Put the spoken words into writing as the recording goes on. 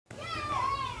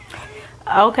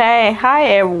Okay, hi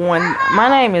everyone. My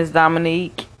name is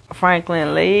Dominique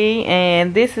Franklin Lee,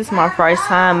 and this is my first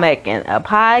time making a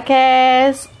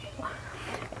podcast.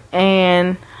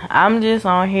 And I'm just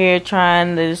on here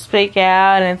trying to speak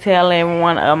out and tell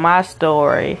everyone of my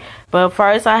story. But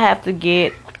first, I have to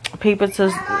get people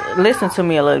to listen to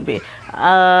me a little bit.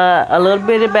 A little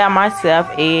bit about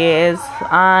myself is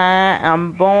I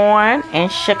am born in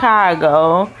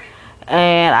Chicago,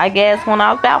 and I guess when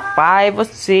I was about 5 or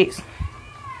 6,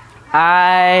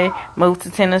 I moved to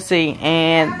Tennessee,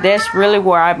 and that's really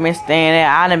where I've been staying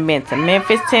at. I done been to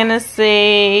Memphis,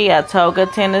 Tennessee, Atoka,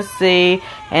 Tennessee,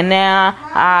 and now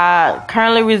I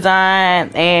currently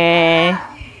reside in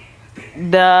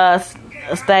the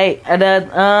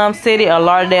city of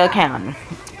Lauderdale County,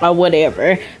 or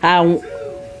whatever. I've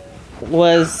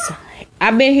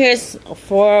been here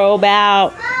for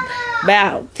about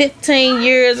 15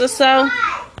 years or so.